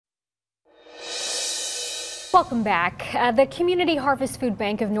Welcome back. The Community Harvest Food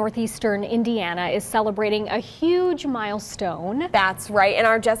Bank of Northeastern Indiana is celebrating a huge milestone. That's right, and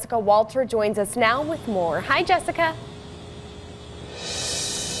our Jessica Walter joins us now with more. Hi, Jessica.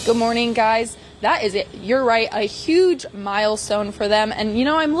 Good morning, guys. That is it. You're right, a huge milestone for them. And you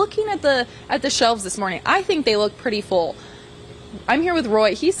know, I'm looking at the shelves this morning. I think they look pretty full. I'm here with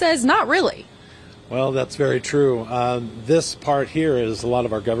Roy. He says not really. Well, that's very true. This part here is a lot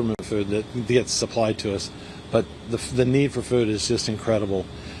of our government food that gets supplied to us, but the need for food is just incredible.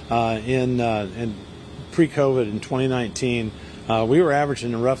 In pre-COVID in 2019, we were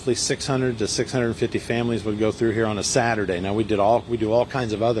averaging roughly 600 to 650 families would go through here on a Saturday. Now we do all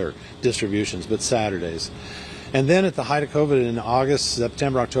kinds of other distributions, but Saturdays. And then at the height of COVID in August,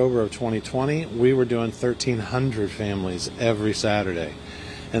 September, October of 2020, we were doing 1,300 families every Saturday.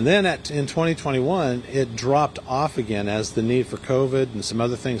 And then in 2021, it dropped off again as the need for COVID and some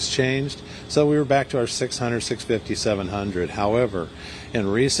other things changed. So we were back to our 600, 650, 700. However, in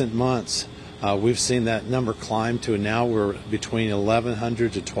recent months, we've seen that number climb to now we're between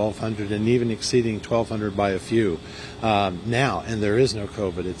 1,100 to 1,200 and even exceeding 1,200 by a few now. And there is no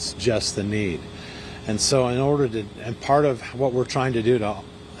COVID. It's just the need. And so and part of what we're trying to do to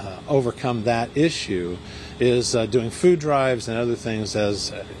overcome that issue is doing food drives and other things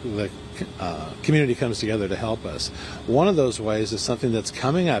as the community comes together to help us. One of those ways is something that's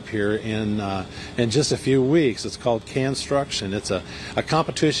coming up here in just a few weeks. It's called Canstruction. It's a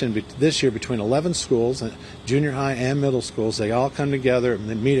competition this year between 11 schools, junior high and middle schools. They all come together and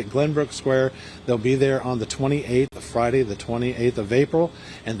they meet at Glenbrook Square. They'll be there on the 28th, Friday the 28th of April,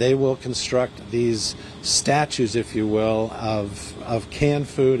 and they will construct these statues, if you will, of canned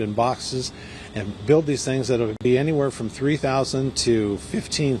food and boxes, and build these things that will be anywhere from 3,000 to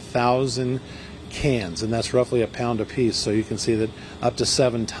 15,000 cans, and that's roughly a pound a piece. So you can see that up to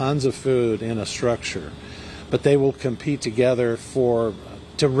 7 tons of food in a structure. But they will compete together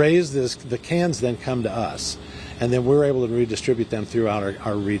to raise this. The cans then come to us, and then we're able to redistribute them throughout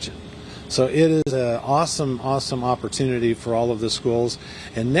our region. So it is an awesome opportunity for all of the schools.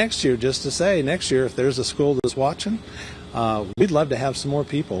 And next year, just to say, next year, if there's a school that's watching, we'd love to have some more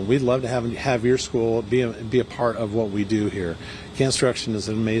people. We'd love to have your school be a part of what we do here. Canstruction is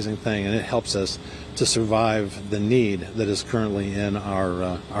an amazing thing, and it helps us to survive the need that is currently in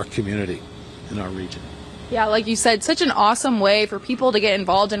our community, in our region. Yeah, like you said, such an awesome way for people to get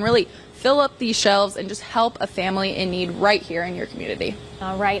involved and really fill up these shelves and just help a family in need right here in your community.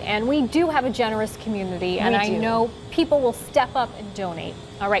 All right, and we do have a generous community, and I know people will step up and donate.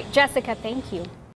 All right, Jessica, thank you.